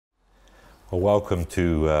Well, welcome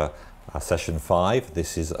to our session 5.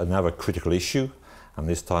 This is another critical issue, and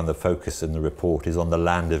this time the focus in the report is on the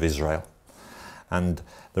land of Israel. And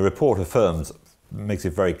the report makes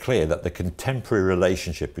it very clear that the contemporary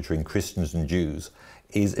relationship between Christians and Jews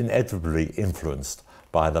is inevitably influenced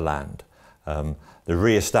by the land. The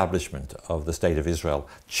re-establishment of the State of Israel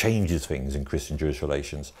changes things in Christian-Jewish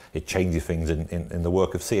relations. It changes things in the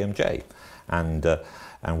work of CMJ.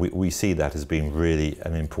 And we see that as being really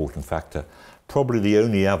an important factor. Probably the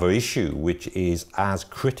only other issue which is as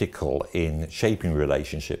critical in shaping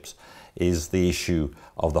relationships is the issue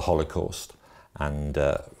of the Holocaust and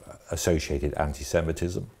associated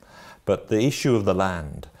anti-Semitism. But the issue of the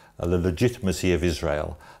land, the legitimacy of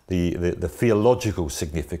Israel, the theological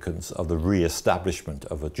significance of the re-establishment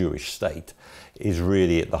of a Jewish state is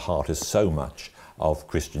really at the heart of so much of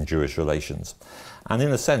Christian-Jewish relations. And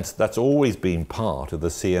in a sense, that's always been part of the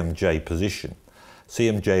CMJ position.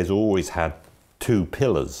 CMJ has always had two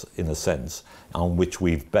pillars, in a sense, on which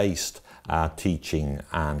we've based our teaching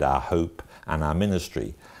and our hope and our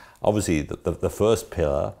ministry. Obviously, the first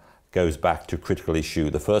pillar goes back to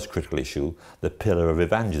the first critical issue, the pillar of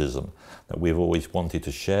evangelism, that we've always wanted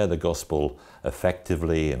to share the gospel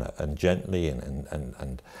effectively and gently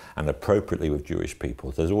and appropriately with Jewish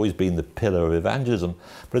people. There's always been the pillar of evangelism,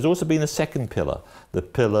 but there's also been a second pillar, the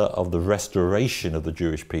pillar of the restoration of the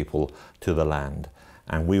Jewish people to the land.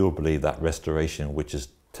 And we will believe that restoration which has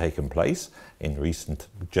taken place in recent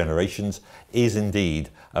generations is indeed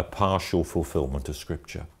a partial fulfillment of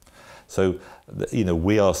Scripture. So,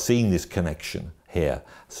 we are seeing this connection here.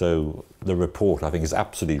 So the report, I think, is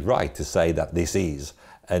absolutely right to say that this is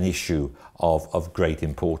an issue of great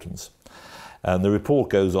importance. And the report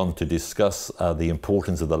goes on to discuss the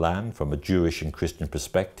importance of the land from a Jewish and Christian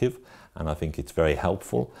perspective, and I think it's very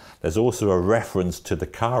helpful. There's also a reference to the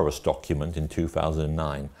Kairos document in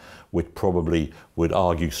 2009, which probably would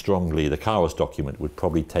argue strongly, the Kairos document would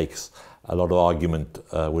probably take a lot of argument,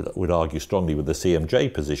 would argue strongly with the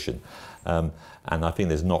CMJ position. And I think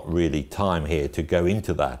there's not really time here to go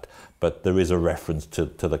into that, but there is a reference to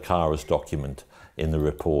the Kairos document in the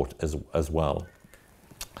report as well.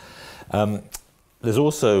 There's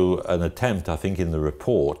also an attempt, I think, in the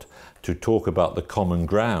report to talk about the common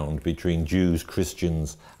ground between Jews,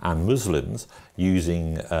 Christians and Muslims,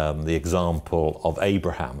 using the example of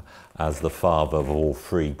Abraham as the father of all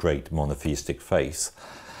three great monotheistic faiths.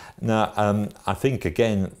 Now, I think,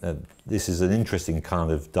 again, this is an interesting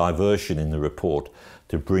kind of diversion in the report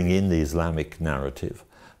to bring in the Islamic narrative,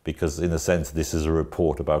 because in a sense this is a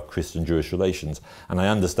report about Christian-Jewish relations, and I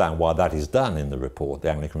understand why that is done in the report,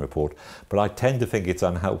 the Anglican report, but I tend to think it's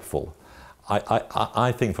unhelpful.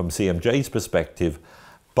 I think from CMJ's perspective,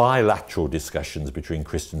 bilateral discussions between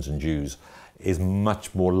Christians and Jews is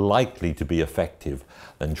much more likely to be effective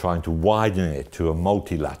than trying to widen it to a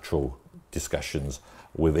multilateral discussions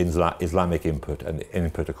with Islamic input and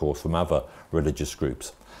input, of course, from other religious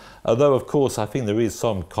groups. Although, of course, I think there is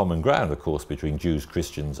some common ground, of course, between Jews,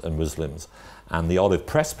 Christians and Muslims. And the Olive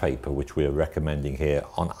Press paper, which we're recommending here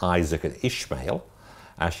on Isaac and Ishmael,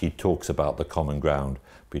 actually talks about the common ground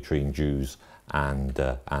between Jews and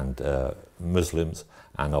Muslims,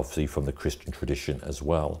 and obviously from the Christian tradition as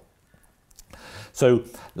well. So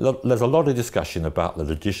there's a lot of discussion about the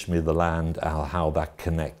legitimacy of the land, how that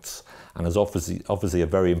connects. And there's obviously a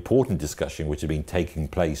very important discussion which has been taking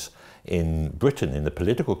place in Britain in the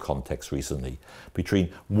political context recently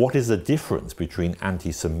between what is the difference between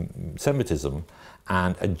anti-Semitism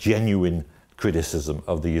and a genuine criticism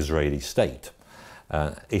of the Israeli state.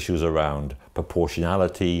 Issues around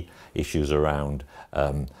proportionality, issues around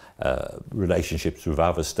relationships with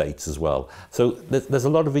other states as well. So there's a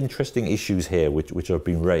lot of interesting issues here which have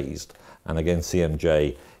been raised. And again,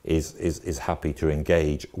 CMJ is happy to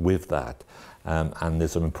engage with that. And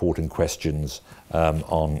there's some important questions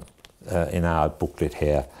in our booklet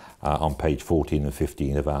here on page 14 and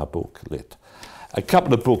 15 of our booklet. A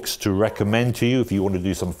couple of books to recommend to you if you want to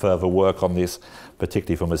do some further work on this,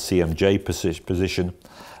 particularly from a CMJ position.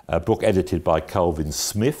 A book edited by Calvin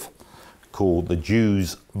Smith called The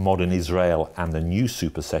Jews, Modern Israel and the New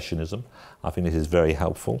Supersessionism. I think this is very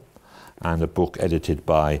helpful. And a book edited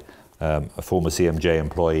by a former CMJ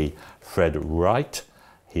employee, Fred Wright.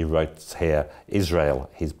 He writes here, Israel,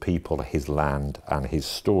 his people, his land and his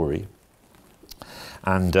story.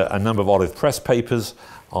 And a number of Olive Press papers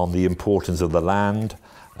on the importance of the land.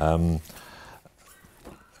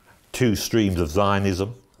 Two Streams of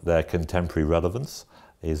Zionism, Their Contemporary Relevance,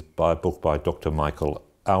 is by a book by Dr. Michael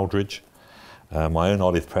Aldridge. My own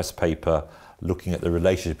Olive Press paper looking at the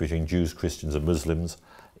relationship between Jews, Christians and Muslims,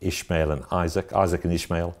 Ishmael and Isaac and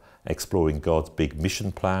Ishmael, Exploring God's Big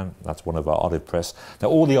Mission Plan. That's one of our Olive Press. Now,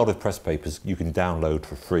 all the Olive Press papers you can download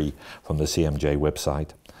for free from the CMJ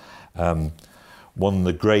website. One of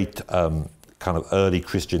the great kind of early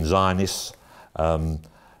Christian Zionists,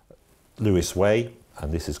 Lewis Way,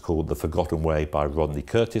 and this is called The Forgotten Way by Rodney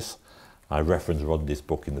Curtis. I referenced Rodney's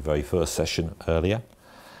book in the very first session earlier.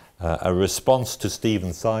 A response to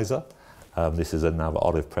Stephen Sizer. This is another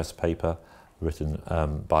Olive Press paper written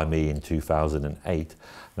by me in 2008.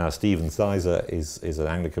 Now, Stephen Sizer is an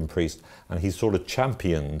Anglican priest, and he's sort of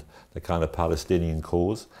championed the kind of Palestinian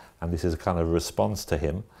cause, and this is a kind of response to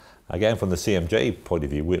him. Again, from the CMJ point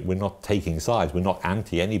of view, we're not taking sides, we're not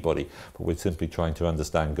anti anybody, but we're simply trying to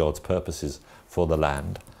understand God's purposes for the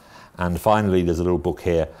land. And finally, there's a little book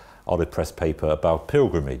here, Olive Press paper about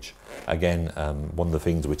pilgrimage. Again, one of the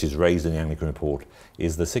things which is raised in the Anglican report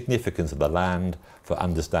is the significance of the land for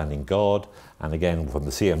understanding God. And again, from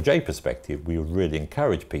the CMJ perspective, we would really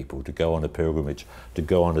encourage people to go on a pilgrimage, to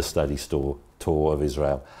go on a study tour of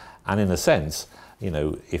Israel. And in a sense, you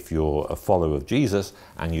know, if you're a follower of Jesus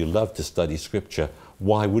and you love to study scripture,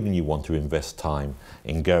 why wouldn't you want to invest time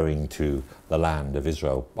in going to the land of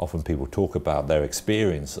Israel? Often people talk about their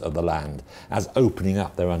experience of the land as opening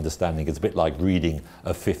up their understanding. It's a bit like reading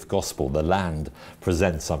a fifth gospel. The land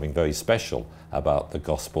presents something very special about the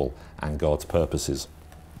gospel and God's purposes.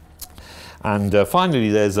 And finally,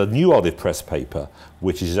 there's a new Olive Press paper,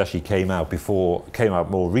 which is actually came out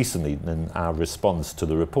more recently than our response to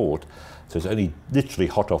the report. So it's only literally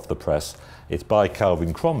hot off the press. It's by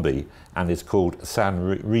Calvin Crombie, and it's called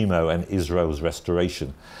San Remo and Israel's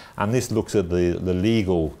Restoration. And this looks at the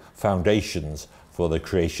legal foundations for the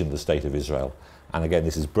creation of the State of Israel. And again,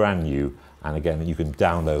 this is brand new, and again, you can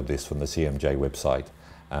download this from the CMJ website.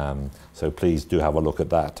 So please do have a look at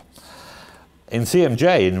that. In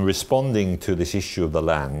CMJ, in responding to this issue of the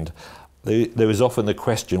land, there is often the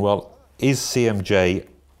question, well, is CMJ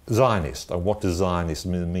Zionist, and what does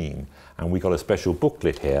Zionism mean? And we got a special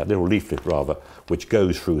booklet here, a little leaflet rather, which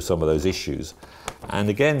goes through some of those issues. And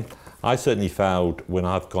again, I certainly found when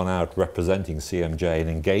I've gone out representing CMJ and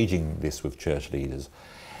engaging this with church leaders,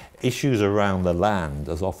 issues around the land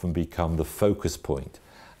has often become the focus point.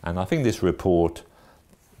 And I think this report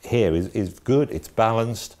here is good, it's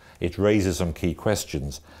balanced, it raises some key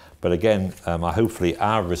questions. But again, hopefully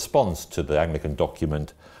our response to the Anglican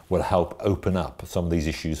document will help open up some of these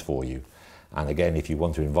issues for you. And again, if you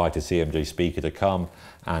want to invite a CMJ speaker to come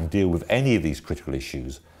and deal with any of these critical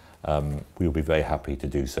issues, we'll be very happy to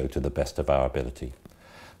do so to the best of our ability.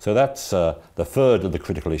 So that's the third of the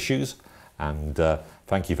critical issues, and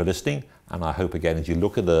thank you for listening. And I hope again, as you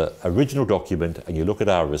look at the original document and you look at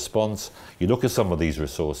our response, you look at some of these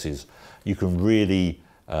resources, you can really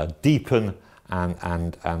deepen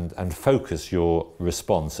and focus your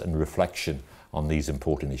response and reflection on these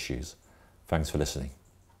important issues. Thanks for listening.